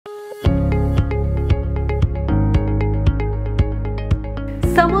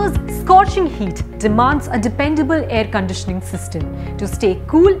scorching heat demands a dependable air conditioning system to stay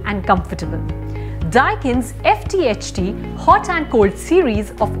cool and comfortable. Daikin's FTHT hot and cold series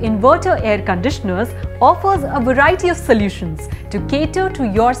of inverter air conditioners offers a variety of solutions to cater to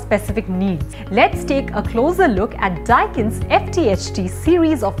your specific needs. Let's take a closer look at Daikin's FTHT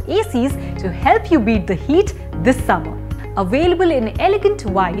series of ACs to help you beat the heat this summer. Available in elegant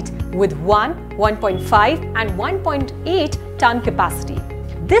white with 1.5 and 1.8 ton capacity.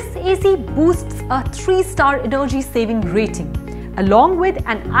 This AC boasts a 3-star energy saving rating, along with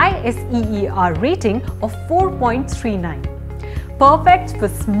an ISEER rating of 4.39. Perfect for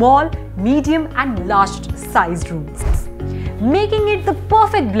small, medium and large sized rooms, making it the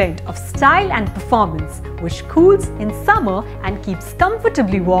perfect blend of style and performance, which cools in summer and keeps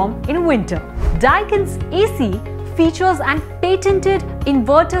comfortably warm in winter. Daikin's AC features an patented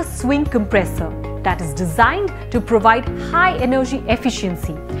inverter swing compressor that is designed to provide high energy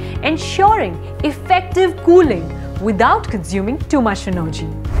efficiency, ensuring effective cooling without consuming too much energy.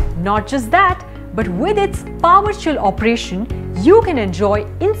 Not just that, but with its power chill operation, you can enjoy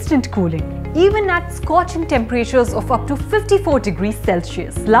instant cooling even at scorching temperatures of up to 54 degrees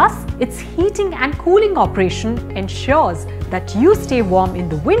Celsius. Plus, its heating and cooling operation ensures that you stay warm in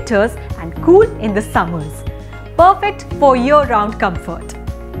the winters and cool in the summers. Perfect for year-round comfort.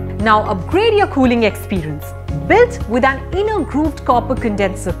 Now upgrade your cooling experience. Built with an inner grooved copper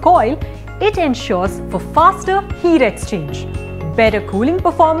condenser coil, it ensures for faster heat exchange, better cooling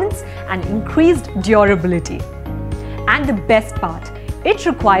performance and increased durability. And the best part, it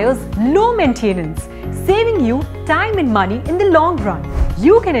requires low maintenance, saving you time and money in the long run.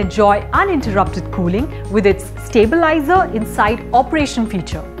 You can enjoy uninterrupted cooling with its stabilizer inside operation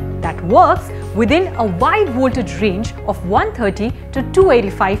feature that works within a wide voltage range of 130 to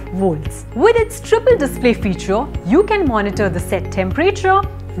 285 volts. With its triple display feature, you can monitor the set temperature,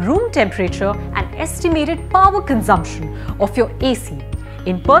 room temperature and estimated power consumption of your AC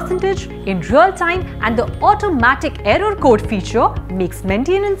in percentage in real time, and the automatic error code feature makes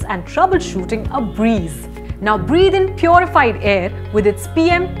maintenance and troubleshooting a breeze. Now breathe in purified air with its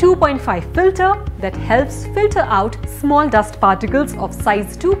PM2.5 filter that helps filter out small dust particles of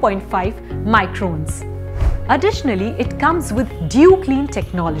size 2.5 microns. Additionally, it comes with Dew Clean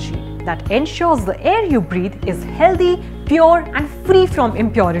technology that ensures the air you breathe is healthy, pure and free from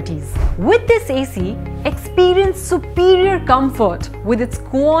impurities. With this AC, experience superior comfort with its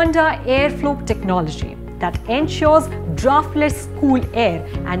Coanda Airflow technology that ensures draftless cool air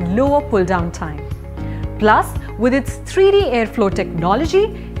and lower pull-down time. Plus, with its 3D airflow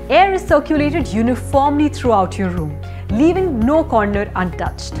technology, air is circulated uniformly throughout your room, leaving no corner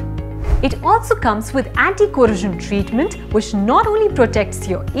untouched. It also comes with anti-corrosion treatment, which not only protects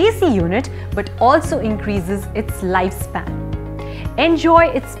your AC unit but also increases its lifespan. Enjoy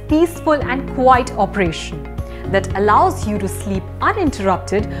its peaceful and quiet operation that allows you to sleep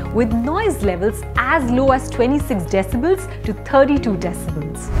uninterrupted with noise levels as low as 26 decibels to 32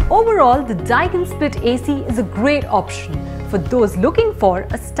 decibels. Overall, the Daikin Split AC is a great option for those looking for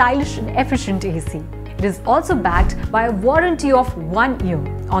a stylish and efficient AC. It is also backed by a warranty of 1 year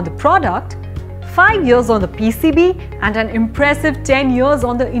on the product, 5 years on the PCB and an impressive 10 years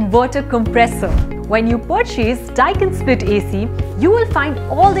on the inverter compressor. When you purchase Daikin Split AC, you will find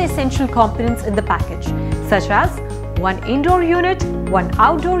all the essential components in the package, such as 1 indoor unit, 1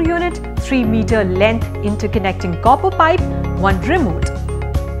 outdoor unit, 3-meter length interconnecting copper pipe, 1 remote.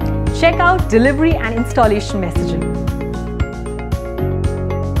 Check out delivery and installation messaging.